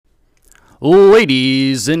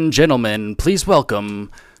Ladies and gentlemen, please welcome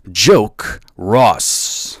Joke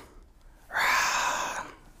Ross.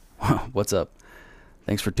 What's up?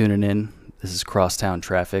 Thanks for tuning in. This is Crosstown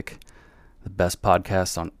Traffic, the best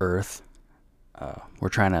podcast on earth. We're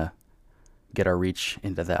trying to get our reach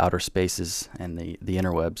into the outer spaces and the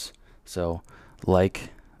interwebs. So,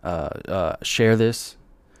 share this.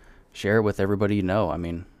 Share it with everybody you know. I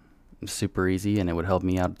mean, it's super easy and it would help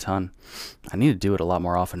me out a ton. I need to do it a lot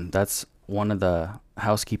more often. That's one of the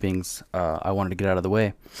housekeepings I wanted to get out of the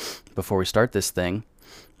way before we start this thing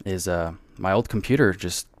is my old computer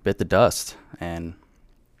just bit the dust, and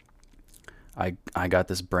I got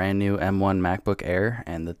this brand new M1 MacBook Air,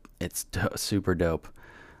 and it's super dope.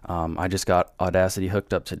 I just got Audacity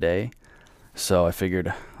hooked up today, so I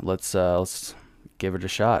figured let's give it a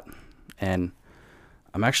shot. And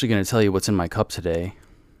I'm actually going to tell you what's in my cup today.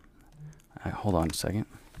 Hold on a second.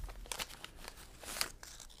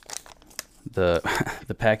 The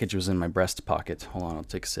package was in my breast pocket. Hold on, I'll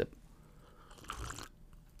take a sip.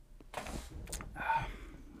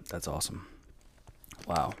 That's awesome.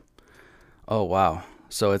 Wow. Oh, wow.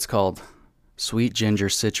 So it's called Sweet Ginger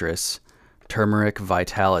Citrus Turmeric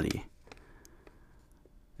Vitality.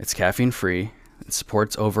 It's caffeine free. It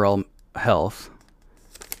supports overall health.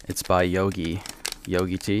 It's by Yogi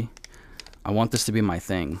Tea. I want this to be my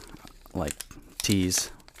thing, like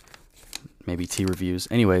teas, maybe tea reviews.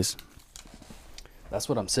 Anyways, that's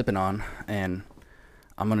what I'm sipping on, and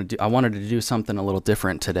I wanted to do something a little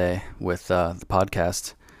different today with the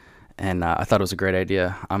podcast, and I thought it was a great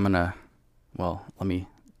idea. Let me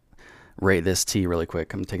rate this tea really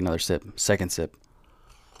quick. I'm gonna take another sip. Second sip.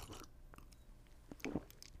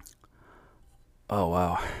 Oh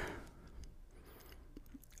wow.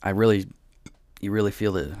 You really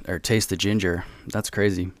feel or taste the ginger. That's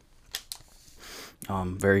crazy.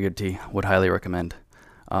 Very good tea. Would highly recommend.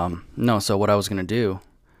 So what I was going to do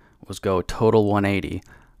was go total 180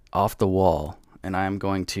 off the wall, and I'm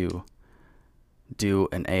going to do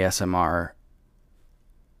an ASMR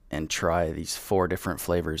and try these 4 different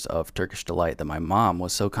flavors of Turkish Delight that my mom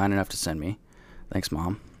was so kind enough to send me. Thanks,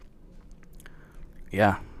 Mom.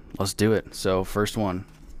 Yeah, let's do it. So first one,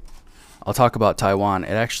 I'll talk about Taiwan.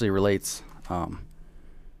 It actually relates. I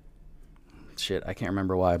can't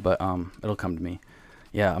remember why, but it'll come to me.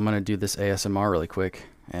 Yeah, I'm going to do this ASMR really quick,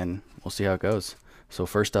 and we'll see how it goes. So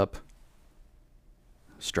first up,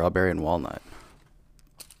 strawberry and walnut.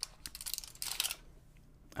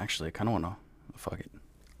 Actually, I kind of want to, fuck it.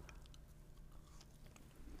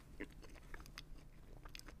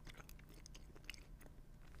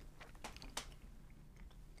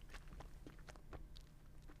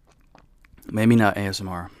 Maybe not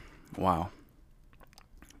ASMR. Wow.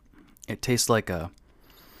 It tastes like a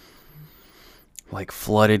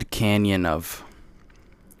flooded canyon of,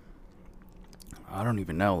 I don't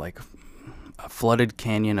even know, like a flooded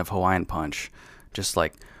canyon of Hawaiian Punch, just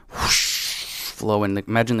like whoosh, flowing.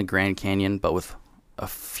 Imagine the Grand Canyon, but with a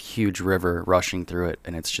huge river rushing through it,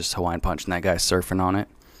 and it's just Hawaiian Punch, and that guy's surfing on it.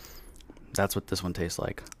 That's what this one tastes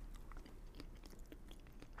like.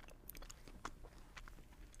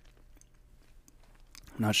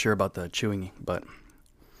 Not sure about the chewing, but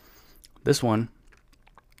this one,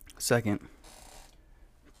 second,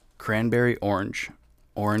 cranberry orange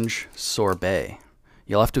sorbet.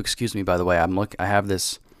 You'll have to excuse me, by the way. I have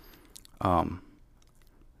this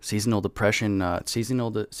seasonal depressive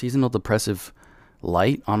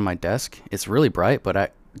light on my desk. It's really bright,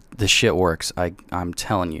 but the shit works. I'm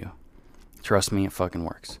telling you, trust me, it fucking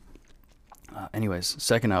works. Anyways,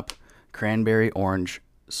 second up, cranberry orange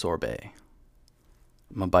sorbet.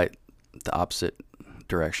 I'm gonna bite the opposite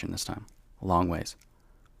direction this time, a long ways.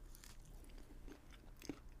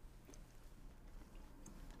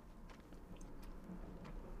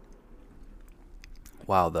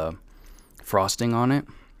 Wow, the frosting on it.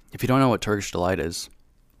 If you don't know what Turkish Delight is,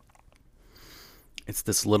 it's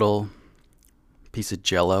this little piece of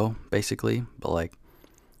Jell-O, basically, but like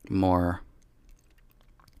more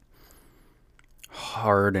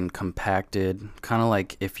hard and compacted. Kind of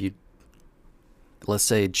like if let's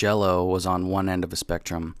say Jell-O was on one end of a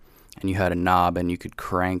spectrum, and you had a knob, and you could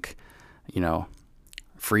crank,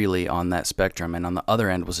 freely on that spectrum, and on the other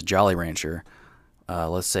end was a Jolly Rancher.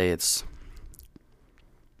 Let's say it's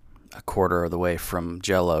a quarter of the way from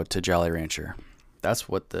Jell-O to Jolly Rancher. That's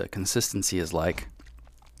what the consistency is like.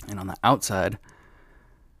 And on the outside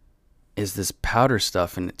is this powder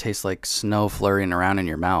stuff, and it tastes like snow flurrying around in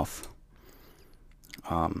your mouth.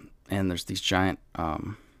 And there's these giant, I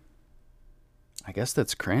guess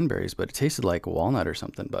that's cranberries, but it tasted like walnut or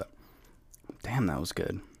something, but damn, that was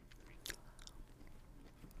good.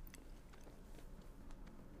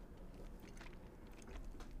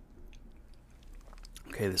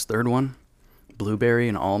 Okay, this third one, blueberry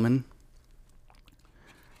and almond.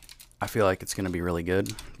 I feel like it's going to be really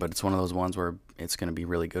good, but it's one of those ones where it's going to be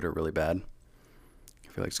really good or really bad.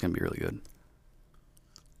 I feel like it's going to be really good.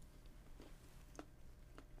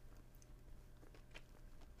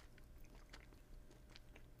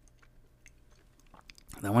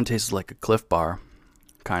 That one tastes like a Cliff Bar,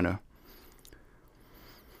 kind of,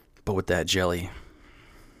 but with that jelly.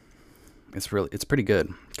 It's pretty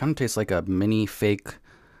good. Kind of tastes like a mini fake,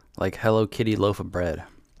 like Hello Kitty loaf of bread.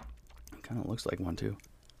 Kind of looks like one too.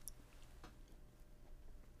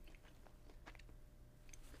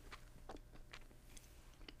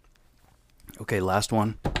 Okay, last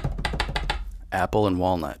one. Apple and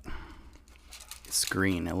walnut. It's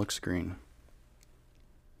green. It looks green.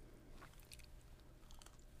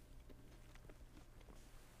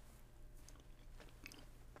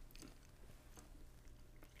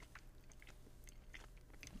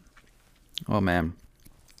 Oh man,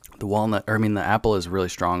 the apple is really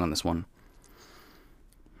strong on this one,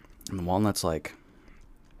 and the walnut's like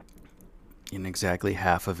in exactly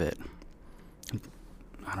half of it.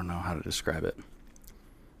 I don't know how to describe it.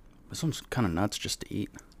 This one's kind of nuts just to eat.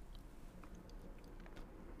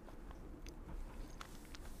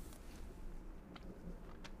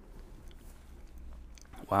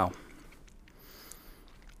 Wow,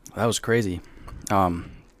 that was crazy.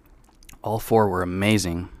 All four were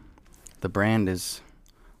amazing. The brand is,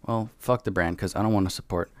 well, fuck the brand because I don't want to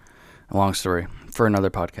support a long story for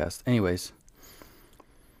another podcast. Anyways,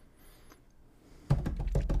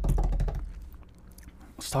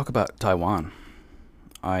 let's talk about Taiwan.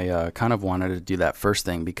 I kind of wanted to do that first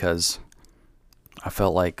thing because I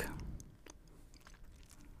felt like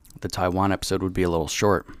the Taiwan episode would be a little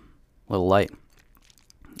short, a little light.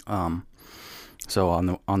 So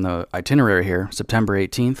on the itinerary here, September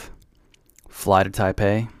 18th, fly to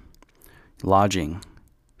Taipei. Lodging,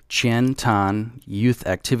 Qian Tan Youth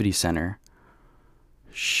Activity Center,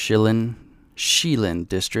 Shilin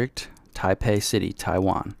District, Taipei City,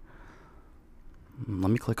 Taiwan. Let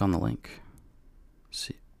me click on the link.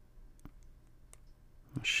 See.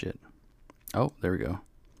 Oh, shit. Oh, there we go.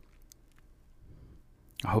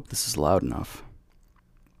 I hope this is loud enough.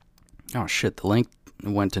 Oh, shit. The link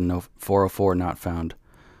went to 404 not found.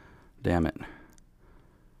 Damn it.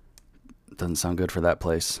 Doesn't sound good for that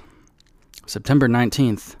place. September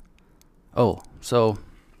 19th. Oh, so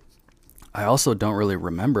I also don't really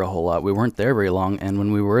remember a whole lot. We weren't there very long, and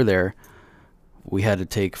when we were there, we had to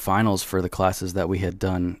take finals for the classes that we had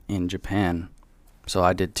done in Japan. So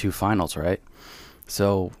I did 2 finals, right?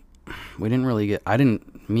 So we didn't really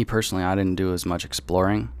me personally, I didn't do as much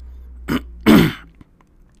exploring.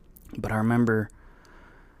 But I remember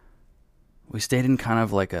we stayed in kind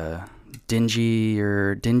of like a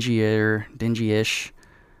dingy-ish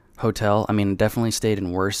hotel. I mean, definitely stayed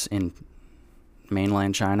in worse in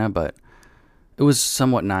mainland China, but it was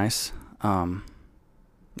somewhat nice. Yeah,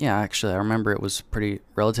 actually, I remember it was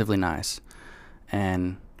relatively nice.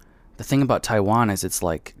 And the thing about Taiwan is it's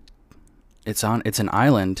an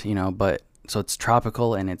island, but so it's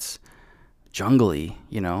tropical and it's jungly,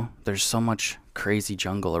 There's so much crazy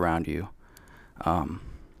jungle around you. And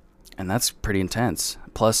that's pretty intense.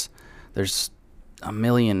 Plus, there's a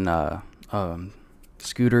million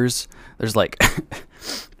scooters. There's like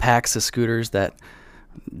packs of scooters that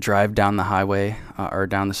drive down the highway or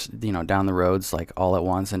down the roads like all at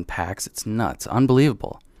once in packs. It's nuts,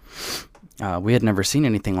 unbelievable. We had never seen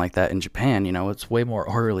anything like that in Japan. It's way more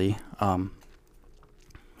orderly.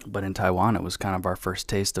 But in Taiwan, it was kind of our first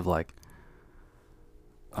taste of like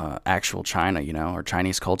actual China, or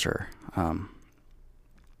Chinese culture.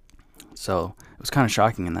 So it was kind of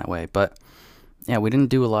shocking in that way. But yeah, we didn't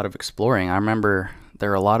do a lot of exploring. I remember there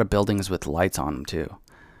are a lot of buildings with lights on them too.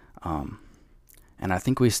 And I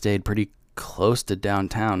think we stayed pretty close to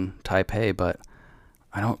downtown Taipei, but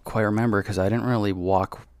I don't quite remember because I didn't really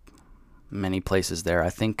walk many places there.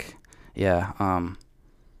 I think, yeah,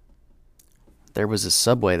 there was a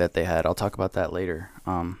subway that they had. I'll talk about that later.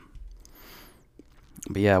 But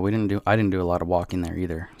yeah, I didn't do a lot of walking there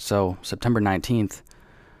either. So September 19th,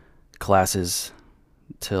 classes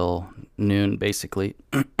till noon basically.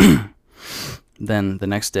 Then the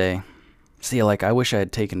next day, see, like I wish I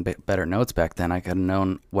had taken better notes back then. I could have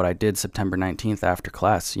known what I did September 19th after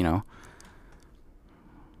class,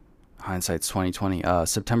 Hindsight's 2020.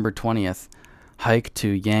 September 20th, hike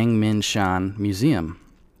to Yangmingshan Museum.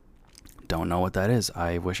 Don't know what that is.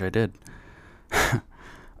 I wish I did.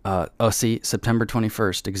 September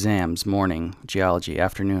 21st, exams, morning, geology,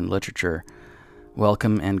 afternoon, literature,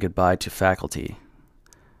 welcome and goodbye to faculty.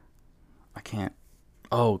 I can't.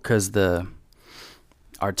 Oh, because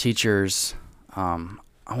our teachers,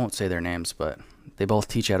 I won't say their names, but they both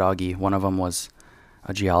teach at Augie. One of them was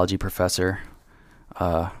a geology professor.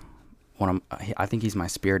 I think he's my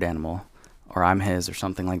spirit animal, or I'm his, or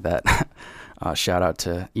something like that. Shout out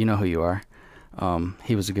to, you know who you are.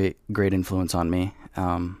 He was a great influence on me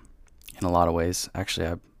in a lot of ways. Actually,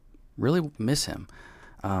 I really miss him.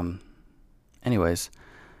 Anyways,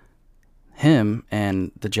 him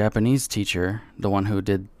and the Japanese teacher, the one who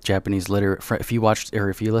did Japanese literature, if you watched or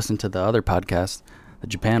if you listened to the other podcast, the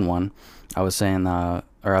Japan one, I was saying, or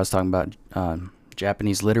I was talking about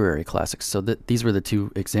Japanese literary classics. So these were the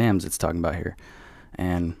two exams it's talking about here.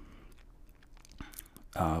 And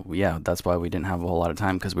yeah, that's why we didn't have a whole lot of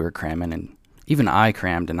time, because we were cramming, and even I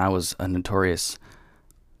crammed, and I was a notorious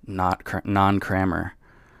non-crammer.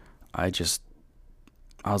 I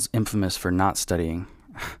was infamous for not studying.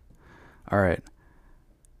 All right.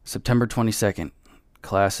 September 22nd,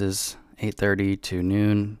 classes 8:30 to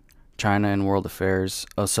noon, China and World Affairs.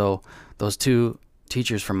 Oh, so those two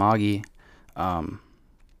teachers from Augie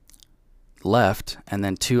left, and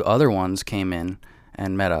then two other ones came in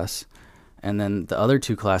and met us, and then the other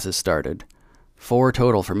two classes started. 4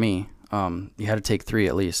 total for me. You had to take 3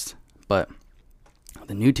 at least, but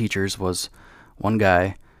the new teachers was one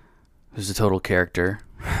guy who's a total character,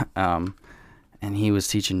 and he was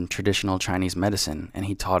teaching traditional Chinese medicine, and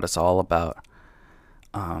he taught us all about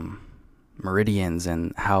meridians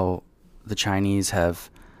and how the Chinese have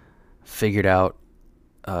figured out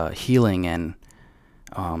healing and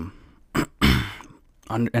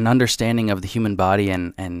an understanding of the human body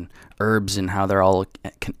and herbs and how they're all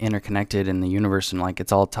interconnected in the universe, and like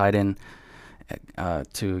it's all tied in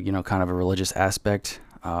to, you know, kind of a religious aspect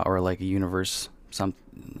or like a universe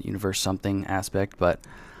something aspect, but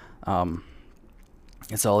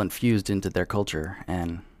it's all infused into their culture,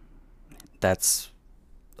 and that's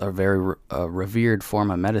a very revered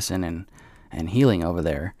form of medicine and healing over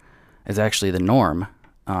there. Is actually the norm,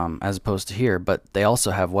 as opposed to here. But they also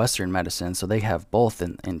have Western medicine, so they have both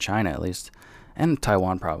in China at least, and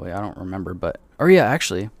Taiwan probably. I don't remember, or yeah,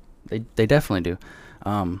 actually, they definitely do.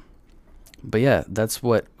 But yeah, that's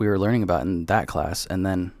what we were learning about in that class, and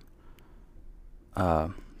then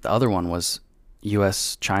the other one was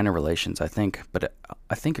U.S.-China relations, I think. But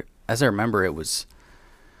I think, as I remember, it was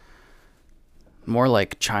more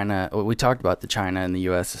like China. We talked about the China and the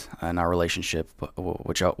U.S. and our relationship,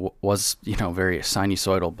 which was, you know, very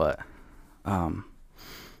sinusoidal. But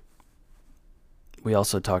we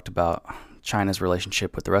also talked about China's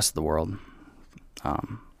relationship with the rest of the world,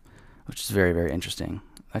 which is very, very interesting.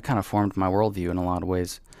 That kind of formed my worldview in a lot of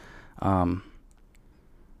ways.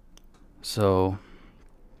 So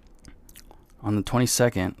on the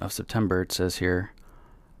 22nd of September, it says here,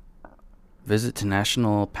 visit to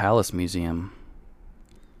National Palace Museum.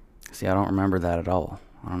 See, I don't remember that at all.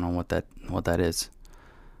 I don't know what that is.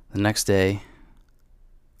 The next day,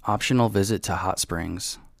 optional visit to hot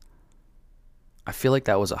springs. I feel like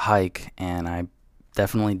that was a hike, and I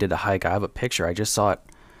definitely did a hike. I have a picture. I just saw it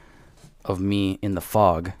of me in the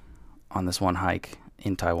fog on this one hike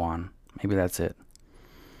in Taiwan. Maybe that's it.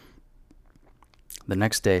 The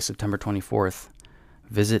next day, September 24th,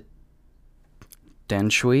 visit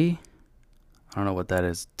Danshui. I don't know what that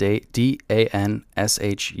is. Danshui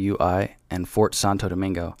and Fort Santo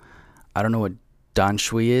Domingo. I don't know what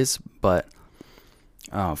Danshui is, but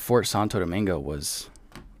Fort Santo Domingo was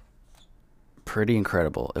pretty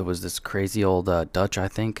incredible. It was this crazy old Dutch, I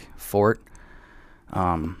think, fort.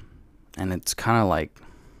 And it's kind of like,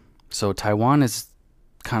 so Taiwan is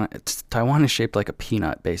shaped like a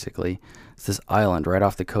peanut, basically. It's this island right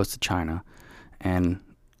off the coast of China, and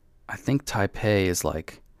I think Taipei is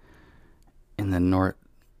like in the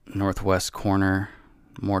northwest corner,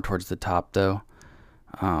 more towards the top though.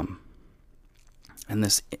 And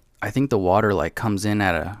this, I think the water like comes in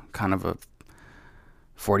at a kind of a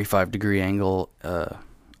 45-degree angle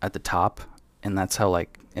at the top, and that's how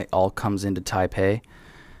like it all comes into Taipei.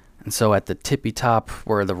 And so at the tippy top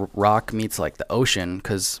where the rock meets like the ocean,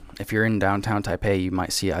 because if you're in downtown Taipei, you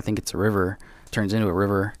might see, I think it's a river, turns into a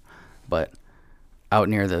river, but out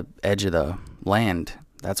near the edge of the land,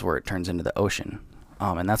 that's where it turns into the ocean.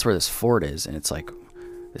 And that's where this fort is, and it's like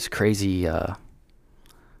this crazy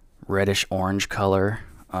reddish orange color.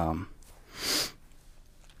 I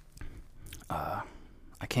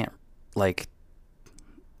can't, like,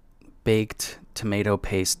 baked tomato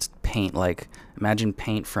paste paint, like imagine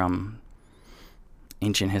paint from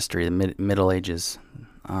ancient history, the Middle Ages.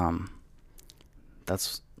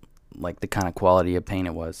 That's like the kind of quality of paint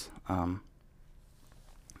it was.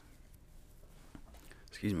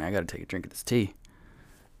 Excuse me, I gotta take a drink of this tea.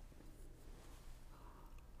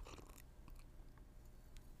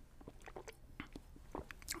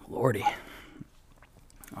 Lordy.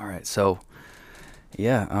 All right, so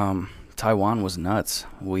yeah, Taiwan was nuts.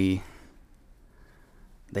 They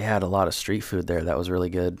had a lot of street food there that was really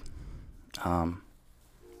good. Um,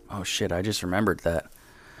 oh shit, I just remembered that.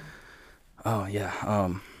 Oh yeah,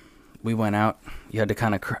 we went out. You had to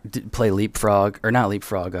kind of play leapfrog, or not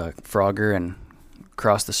leapfrog, Frogger, and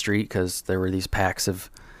cross the street because there were these packs of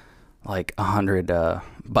like 100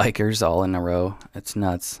 bikers all in a row. It's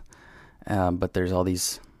nuts. But there's all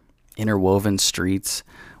these interwoven streets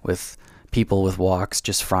with people with walks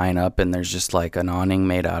just frying up, and there's just like an awning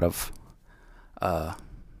made out of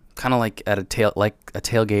kind of like at a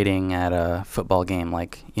tailgating at a football game,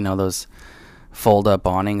 like those fold up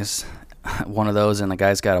awnings. One of those, and the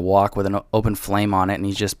guy's got a walk with an open flame on it, and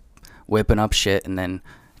he's just whipping up shit, and then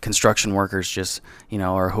construction workers just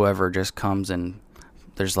or whoever just comes, and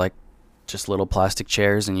there's like just little plastic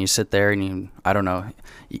chairs, and you sit there, and I don't know,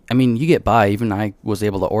 I mean, you get by. Even I was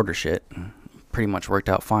able to order shit, pretty much worked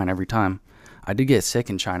out fine every time. I did get sick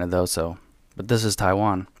in China though, but this is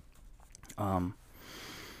Taiwan.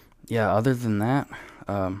 Yeah, other than that,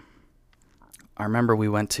 I remember we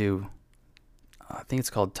went to, I think it's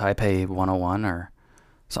called Taipei 101 or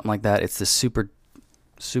something like that. It's this super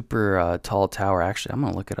tall tower. Actually, I'm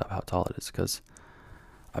going to look it up how tall it is because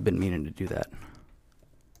I've been meaning to do that.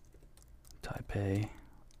 Taipei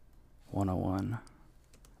 101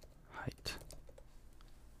 height.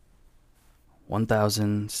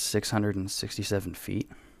 1,667 feet.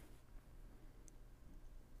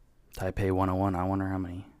 Taipei 101. I wonder how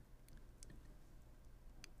many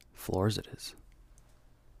floors it is.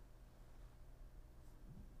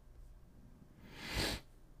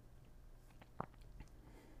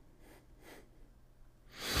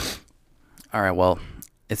 All right, well,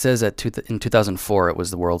 it says in 2004 it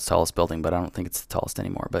was the world's tallest building, but I don't think it's the tallest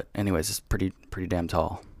anymore. But anyways, it's pretty damn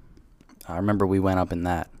tall. I remember we went up in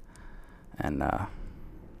that, and I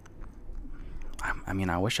mean,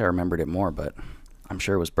 I wish I remembered it more, but I'm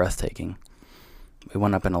sure it was breathtaking. We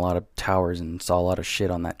went up in a lot of towers and saw a lot of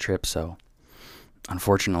shit on that trip, so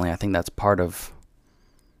unfortunately, I think that's part of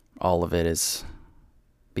all of it, is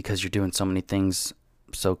because you're doing so many things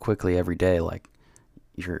so quickly every day, like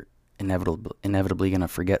you're inevitably gonna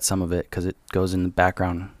forget some of it because it goes in the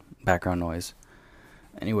background noise.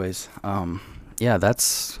 Anyways, yeah,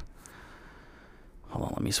 that's, hold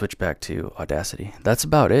on, let me switch back to Audacity. That's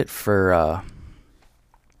about it for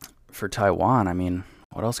Taiwan. I mean,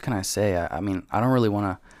 what else can I say? I mean, I don't really want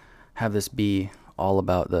to have this be all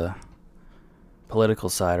about the political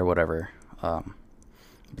side or whatever, but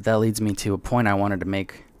that leads me to a point I wanted to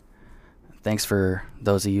make. Thanks for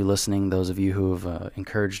those of you listening, those of you who have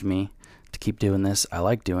encouraged me to keep doing this. I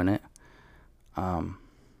like doing it. The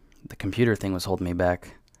computer thing was holding me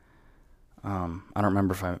back. I don't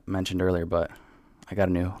remember if I mentioned earlier, but I got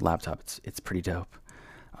a new laptop. It's pretty dope.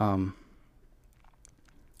 But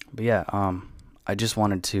yeah, I just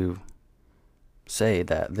wanted to say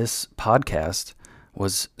that this podcast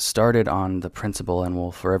was started on the principle and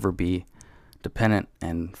will forever be dependent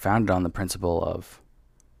and founded on the principle of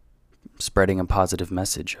spreading a positive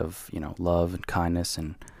message of, love and kindness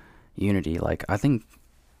and unity. Like, I think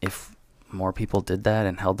if more people did that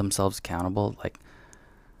and held themselves accountable, like,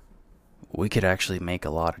 we could actually make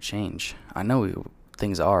a lot of change. I know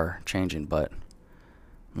things are changing, but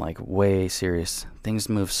like way serious. Things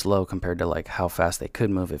move slow compared to like how fast they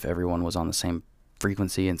could move if everyone was on the same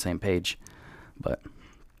frequency and same page. But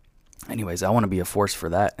anyways, I want to be a force for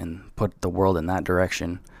that and put the world in that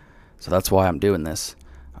direction. So that's why I'm doing this.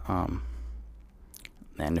 And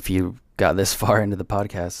if you got this far into the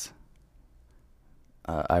podcast,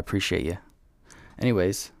 I appreciate you.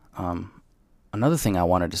 Anyways, another thing I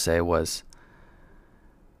wanted to say was,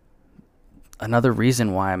 another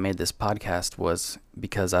reason why I made this podcast was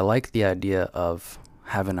because I like the idea of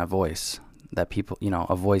having a voice, that people,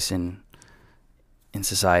 a voice in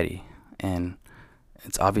society. And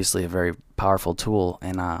it's obviously a very powerful tool.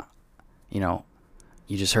 And,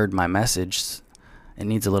 you just heard my message. It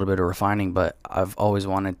needs a little bit of refining, but I've always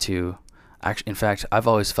wanted to, in fact, I've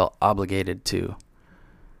always felt obligated to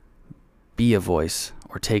be a voice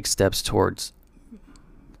or take steps towards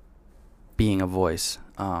being a voice.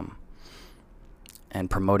 And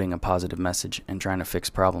promoting a positive message and trying to fix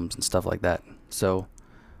problems and stuff like that. So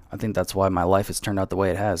I think that's why my life has turned out the way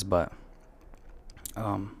it has. But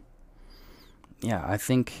yeah, I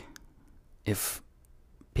think if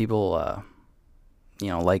people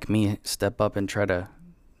like me step up and try to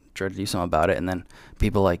do something about it, and then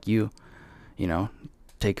people like you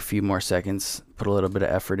take a few more seconds, put a little bit of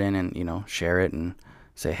effort in, and share it and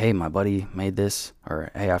say, hey, my buddy made this,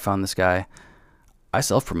 or hey, I found this guy. I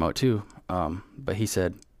self-promote too. But he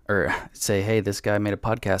said, or say, hey, this guy made a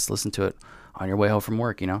podcast, listen to it on your way home from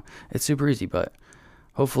work, It's super easy, but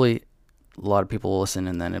hopefully a lot of people will listen,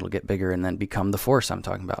 and then it'll get bigger and then become the force I'm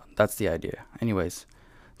talking about. That's the idea. Anyways,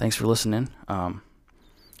 thanks for listening.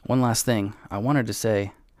 One last thing I wanted to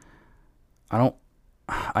say,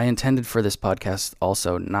 I intended for this podcast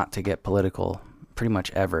also not to get political pretty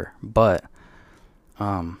much ever, but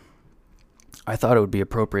I thought it would be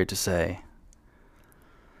appropriate to say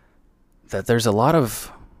that there's a lot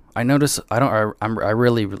of, I notice I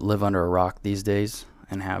really live under a rock these days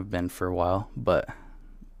and have been for a while, but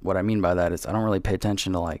what I mean by that is I don't really pay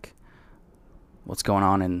attention to like what's going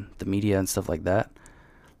on in the media and stuff like that.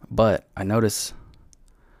 But I notice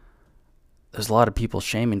there's a lot of people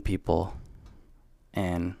shaming people,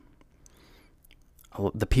 and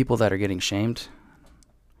the people that are getting shamed,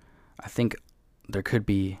 I think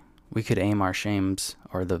we could aim our shames,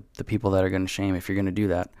 or the people that are going to shame, if you're going to do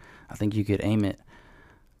that, I think you could aim it,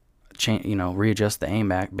 readjust the aim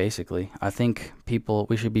back, basically. I think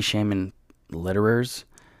we should be shaming litterers,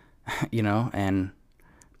 and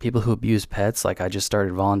people who abuse pets. Like, I just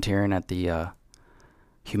started volunteering at the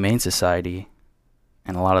Humane Society,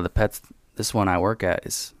 and a lot of the pets, this one I work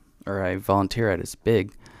at I volunteer at, is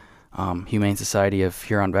big. Humane Society of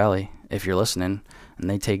Huron Valley, if you're listening, and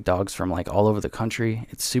they take dogs from like all over the country.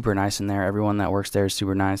 It's super nice in there. Everyone that works there is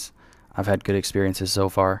super nice. I've had good experiences so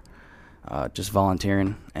far, just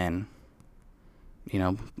volunteering, and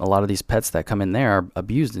a lot of these pets that come in there are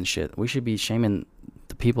abused and shit. We should be shaming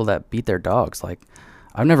the people that beat their dogs. Like,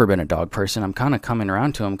 I've never been a dog person. I'm kind of coming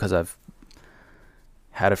around to them because I've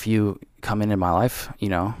had a few come into my life,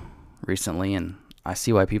 recently, and I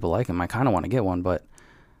see why people like them. I kind of want to get one, but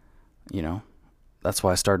that's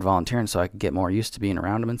why I started volunteering, so I could get more used to being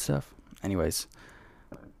around them and stuff. Anyways,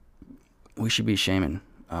 we should be shaming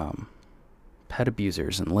pet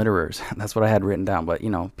abusers and litterers. That's what I had written down. But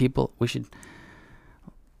people, we should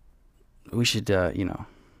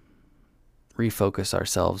refocus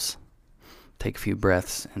ourselves, take a few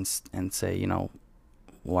breaths, and say,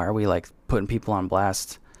 why are we like putting people on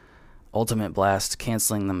blast, ultimate blast,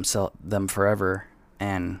 canceling them forever,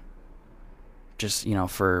 and just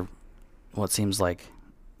for what seems like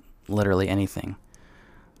literally anything.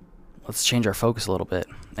 Let's change our focus a little bit.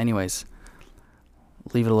 Anyways,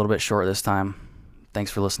 leave it a little bit short this time. Thanks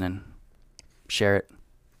for listening. Share it.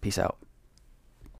 Peace out.